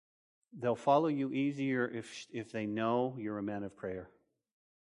 They'll follow you easier if they know you're a man of prayer.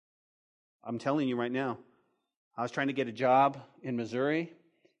 I'm telling you right now, I was trying to get a job in Missouri.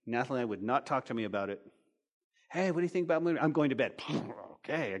 Nathalie would not talk to me about it. Hey, what do you think about moving? I'm going to bed.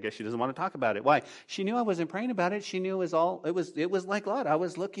 Okay, I guess she doesn't want to talk about it. Why? She knew I wasn't praying about it. She knew it was like Lot. I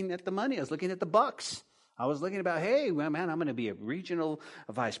was looking at the money. I was looking at the bucks. I was looking about, hey, well, man, I'm going to be a regional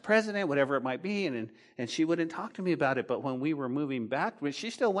vice president, whatever it might be. And she wouldn't talk to me about it. But when we were moving back, she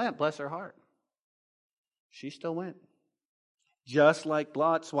still went, bless her heart. She still went. Just like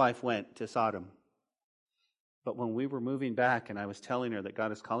Lot's wife went to Sodom. But when we were moving back and I was telling her that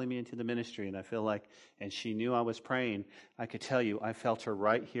God is calling me into the ministry and I feel like, and she knew I was praying, I could tell you, I felt her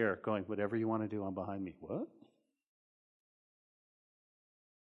right here going, whatever you want to do, I'm behind me. What?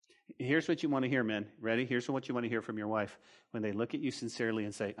 Here's what you want to hear, men. Ready? Here's what you want to hear from your wife. When they look at you sincerely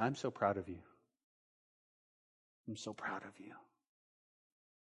and say, I'm so proud of you. I'm so proud of you.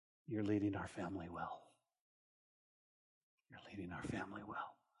 You're leading our family well. You're leading our family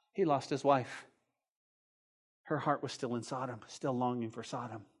well. He lost his wife. Her heart was still in Sodom, still longing for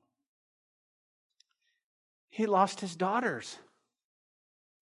Sodom. He lost his daughters.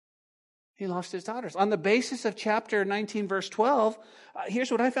 He lost his daughters. On the basis of chapter 19, verse 12,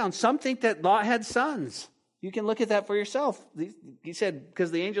 here's what I found. Some think that Lot had sons. You can look at that for yourself. He said,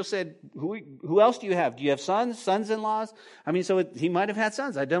 because the angel said, who else do you have? Do you have sons, sons-in-laws? I mean, so he might have had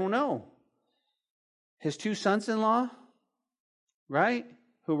sons. I don't know. His two sons-in-law, right,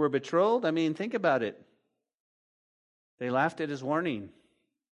 who were betrothed. I mean, think about it. They laughed at his warning.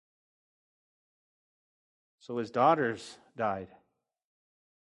 So his daughters died.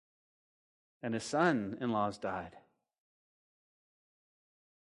 And his son-in-laws died.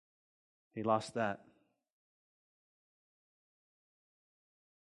 He lost that.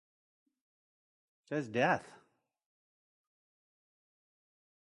 It says death.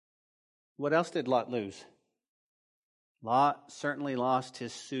 What else did Lot lose? Lot certainly lost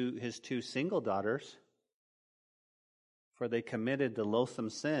his two single daughters, for they committed the loathsome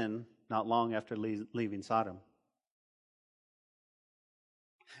sin not long after leaving Sodom.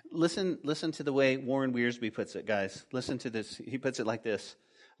 Listen to the way Warren Wiersbe puts it, guys. Listen to this. He puts it like this.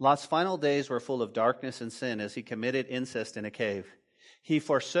 Lot's final days were full of darkness and sin as he committed incest in a cave. He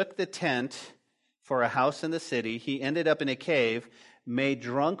forsook the tent for a house in the city. He ended up in a cave, made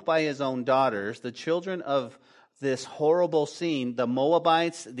drunk by his own daughters. The children of this horrible scene, the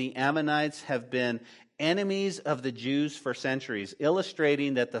Moabites, the Ammonites, have been enemies of the Jews for centuries,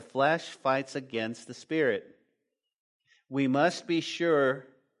 illustrating that the flesh fights against the spirit. We must be sure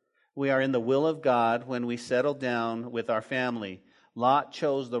we are in the will of God when we settle down with our family. Lot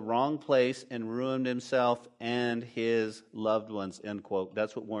chose the wrong place and ruined himself and his loved ones, end quote.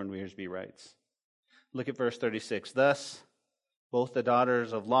 That's what Warren Wiersbe writes. Look at verse 36. Thus, both the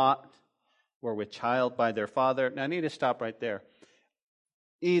daughters of Lot were with child by their father. Now, I need to stop right there.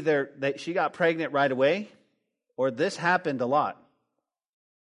 either that she got pregnant right away, or this happened a lot.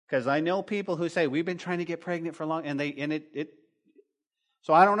 Because I know people who say, we've been trying to get pregnant for long,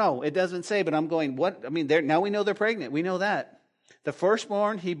 so I don't know. It doesn't say, but I'm going, what? I mean, now we know they're pregnant. We know that. The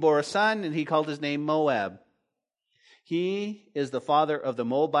firstborn, he bore a son, and he called his name Moab. He is the father of the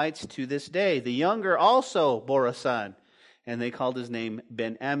Moabites to this day. The younger also bore a son, and they called his name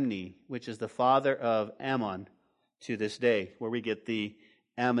Ben-Ammi, which is the father of Ammon to this day, where we get the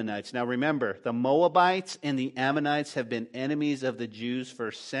Ammonites. Now remember, the Moabites and the Ammonites have been enemies of the Jews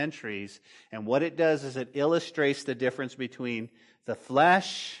for centuries, and what it does is it illustrates the difference between the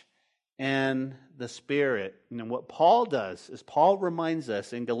flesh and the Spirit. And what Paul does is Paul reminds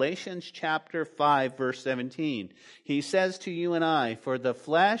us in Galatians chapter 5, verse 17. He says to you and I, for the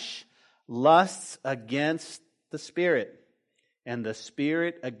flesh lusts against the Spirit, and the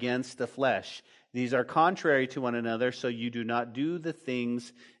Spirit against the flesh. These are contrary to one another, so you do not do the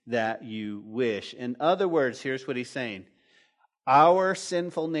things that you wish. In other words, here's what he's saying. Our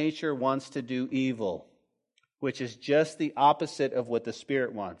sinful nature wants to do evil, which is just the opposite of what the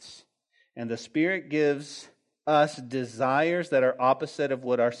Spirit wants. And the Spirit gives us desires that are opposite of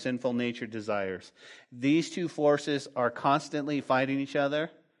what our sinful nature desires. These two forces are constantly fighting each other,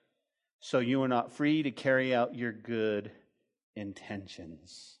 so you are not free to carry out your good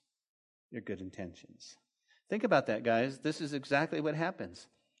intentions. Your good intentions. Think about that, guys. This is exactly what happens.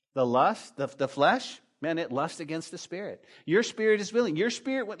 The lust, the flesh, man, it lusts against the Spirit. Your spirit is willing. Your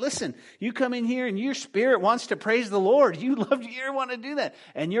spirit, listen, you come in here and your spirit wants to praise the Lord. You want to do that.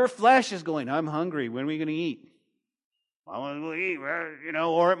 And your flesh is going, I'm hungry. When are we going to eat? I want to eat,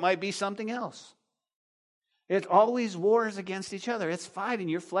 or it might be something else. It's always wars against each other. It's fighting.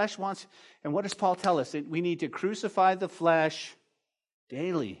 Your flesh wants, and what does Paul tell us? We need to crucify the flesh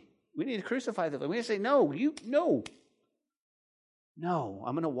daily. We need to crucify the flesh. We need to say, no,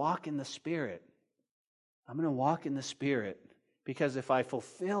 I'm going to walk in the Spirit. I'm going to walk in the Spirit, because if I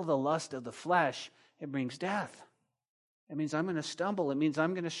fulfill the lust of the flesh, it brings death. It means I'm going to stumble. It means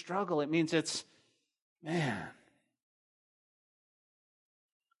I'm going to struggle. It means man.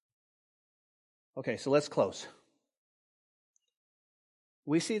 Okay, so let's close.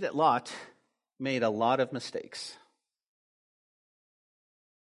 We see that Lot made a lot of mistakes.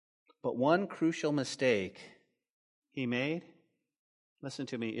 But one crucial mistake he made, listen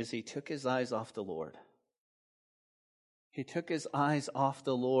to me, is he took his eyes off the Lord. He took his eyes off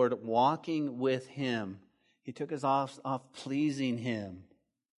the Lord, walking with Him. He took his eyes off pleasing Him.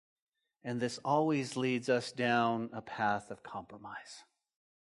 And this always leads us down a path of compromise.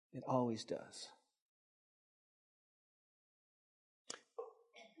 It always does.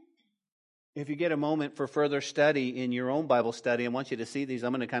 If you get a moment for further study in your own Bible study, I want you to see these.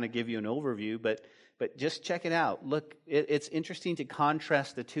 I'm going to kind of give you an overview, but just check it out. Look, it's interesting to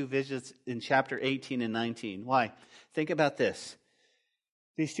contrast the two visits in chapter 18 and 19. Why? Think about this.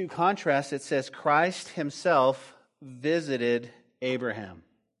 These two contrasts, it says Christ Himself visited Abraham,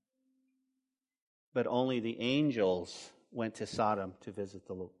 but only the angels went to Sodom to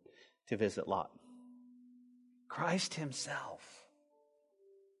visit Lot. Christ Himself.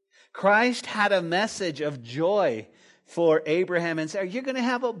 Christ had a message of joy for Abraham and Sarah. You're going to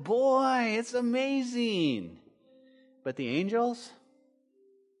have a boy. It's amazing. But the angels,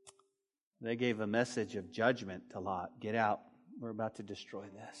 they gave a message of judgment to Lot. Get out. We're about to destroy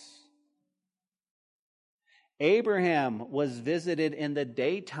this. Abraham was visited in the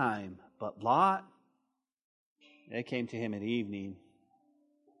daytime, but Lot, they came to him at evening.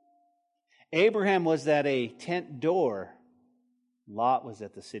 Abraham was at a tent door. Lot was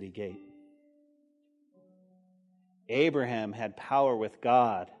at the city gate. Abraham had power with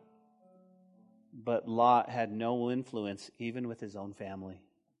God, but Lot had no influence even with his own family.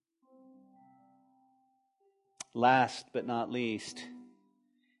 Last but not least,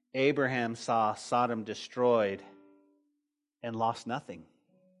 Abraham saw Sodom destroyed and lost nothing,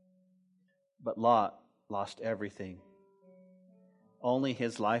 but Lot lost everything. Only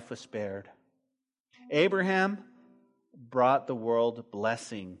his life was spared. Abraham brought the world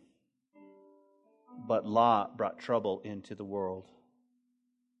blessing, but Lot brought trouble into the world.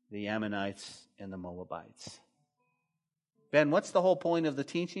 The Ammonites and the Moabites. Ben, what's the whole point of the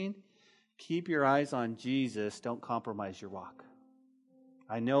teaching? Keep your eyes on Jesus. Don't compromise your walk.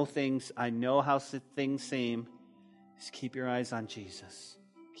 I know how things seem. Just keep your eyes on Jesus.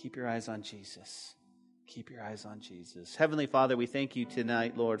 Keep your eyes on Jesus. Keep your eyes on Jesus. Heavenly Father, we thank you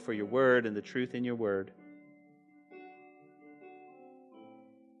tonight, Lord, for your word and the truth in your word.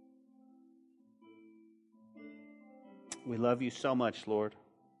 We love you so much, Lord.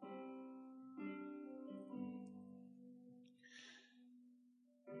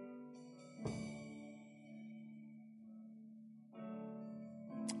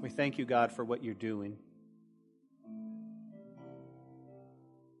 We thank you, God, for what you're doing.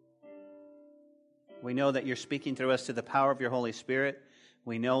 We know that you're speaking through us to the power of your Holy Spirit.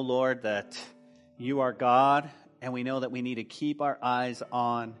 We know, Lord, that you are God, and we know that we need to keep our eyes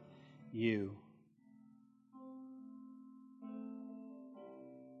on you.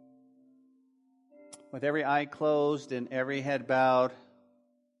 With every eye closed and every head bowed,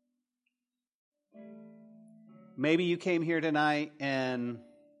 maybe you came here tonight and,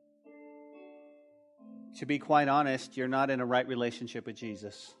 to be quite honest, you're not in a right relationship with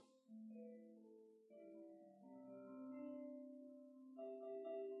Jesus.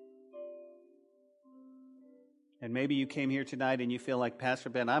 And maybe you came here tonight and you feel like, Pastor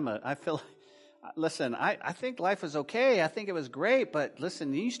Ben, I think life was okay. I think it was great. But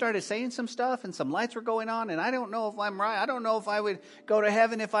listen, you started saying some stuff and some lights were going on, and I don't know if I'm right. I don't know if I would go to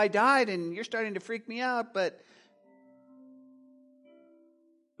heaven if I died, and you're starting to freak me out. But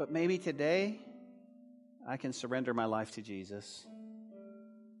maybe today I can surrender my life to Jesus.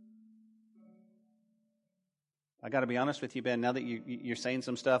 I got to be honest with you, Ben, now that you're saying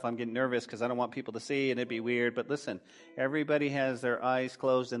some stuff, I'm getting nervous because I don't want people to see and it'd be weird. But listen, everybody has their eyes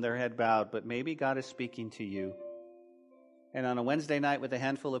closed and their head bowed, but maybe God is speaking to you. And on a Wednesday night with a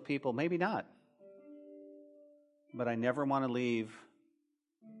handful of people, maybe not. But I never want to leave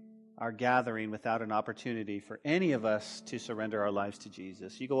our gathering without an opportunity for any of us to surrender our lives to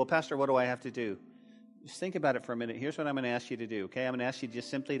Jesus. You go, well, Pastor, what do I have to do? Just think about it for a minute. Here's what I'm going to ask you to do, okay? I'm going to ask you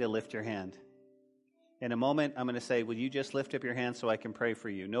just simply to lift your hand. In a moment, I'm going to say, will you just lift up your hand so I can pray for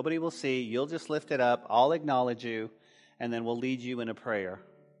you? Nobody will see. You'll just lift it up. I'll acknowledge you, and then we'll lead you in a prayer.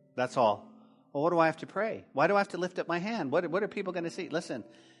 That's all. Well, what do I have to pray? Why do I have to lift up my hand? What are people going to see? Listen,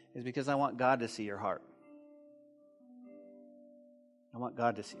 it's because I want God to see your heart. I want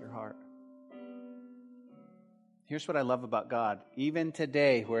God to see your heart. Here's what I love about God. Even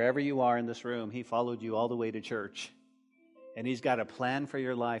today, wherever you are in this room, He followed you all the way to church. And He's got a plan for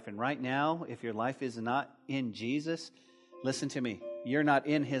your life. And right now, if your life is not in Jesus, listen to me, you're not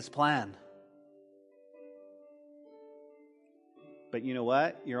in His plan. But you know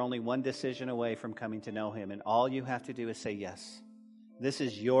what? You're only one decision away from coming to know Him. And all you have to do is say yes. This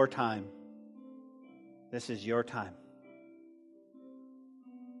is your time. This is your time.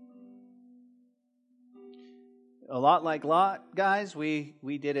 A lot like Lot, guys, we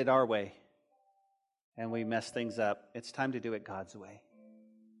did it our way. And we mess things up. It's time to do it God's way.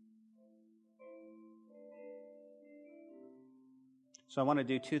 So I want to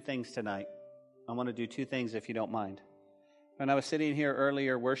do two things tonight. I want to do two things if you don't mind. When I was sitting here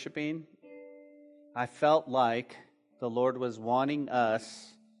earlier worshiping, I felt like the Lord was wanting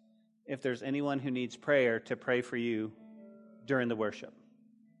us, if there's anyone who needs prayer, to pray for you during the worship.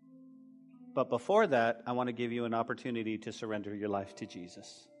 But before that, I want to give you an opportunity to surrender your life to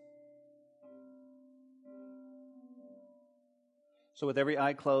Jesus. So with every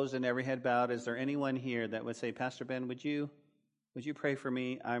eye closed and every head bowed, is there anyone here that would say, Pastor Ben, would you pray for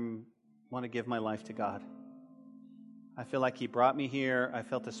me? I want to give my life to God. I feel like He brought me here. I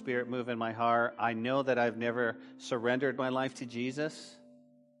felt the Spirit move in my heart. I know that I've never surrendered my life to Jesus.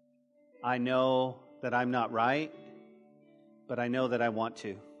 I know that I'm not right, but I know that I want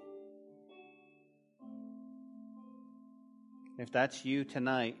to. If that's you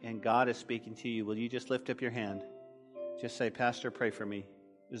tonight and God is speaking to you, will you just lift up your hand? Just say, Pastor, pray for me.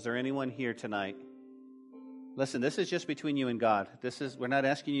 Is there anyone here tonight? Listen, this is just between you and God. We're not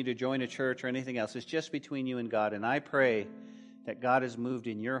asking you to join a church or anything else. It's just between you and God. And I pray that God has moved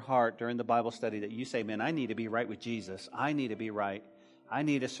in your heart during the Bible study that you say, man, I need to be right with Jesus. I need to be right. I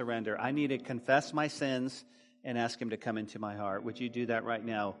need to surrender. I need to confess my sins and ask Him to come into my heart. Would you do that right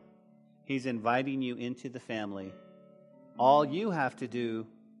now? He's inviting you into the family. All you have to do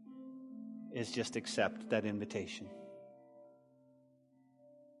is just accept that invitation.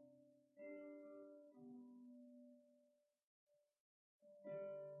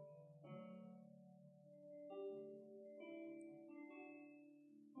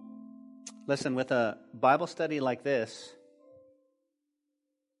 Listen, with a Bible study like this,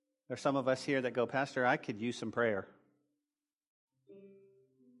 there's some of us here that go, Pastor, I could use some prayer.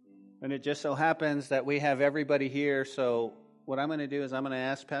 And it just so happens that we have everybody here, so what I'm going to do is I'm going to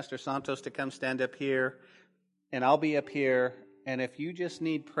ask Pastor Santos to come stand up here, and I'll be up here, and if you just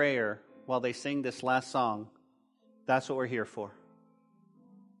need prayer while they sing this last song, that's what we're here for.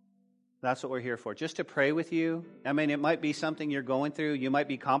 That's what we're here for. Just to pray with you. I mean, it might be something you're going through. You might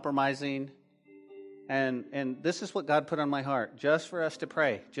be compromising. And this is what God put on my heart, just for us to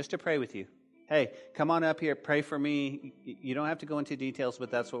pray, just to pray with you. Hey, come on up here, pray for me. You don't have to go into details,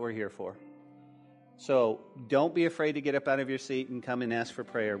 but that's what we're here for. So don't be afraid to get up out of your seat and come and ask for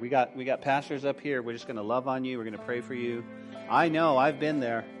prayer. We got pastors up here. We're just going to love on you. We're going to pray for you. I know, I've been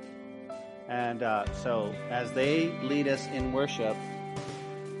there. And so as they lead us in worship,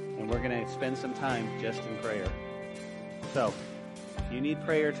 and we're going to spend some time just in prayer. So if you need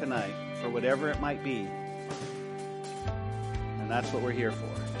prayer tonight for whatever it might be, and that's what we're here for.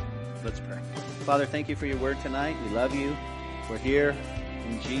 Let's pray. Father, thank you for your word tonight. We love you. We're here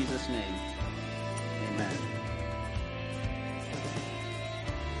in Jesus' name. Amen.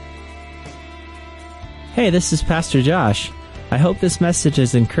 Hey, this is Pastor Josh. I hope this message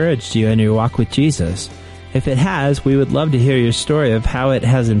has encouraged you in your walk with Jesus. If it has, we would love to hear your story of how it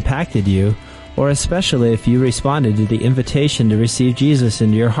has impacted you, or especially if you responded to the invitation to receive Jesus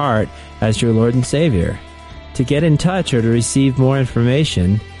into your heart as your Lord and Savior. To get in touch or to receive more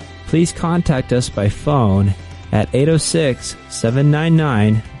information, please contact us by phone at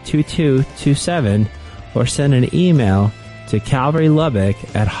 806-799-2227 or send an email to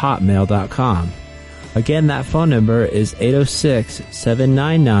calvarylubbock@hotmail.com. Again, that phone number is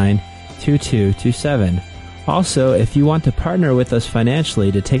 806-799-2227. Also, if you want to partner with us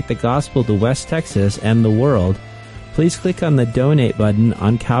financially to take the gospel to West Texas and the world, please click on the donate button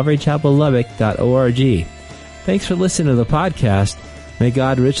on calvarychapellubbock.org. Thanks for listening to the podcast. May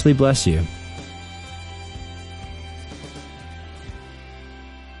God richly bless you.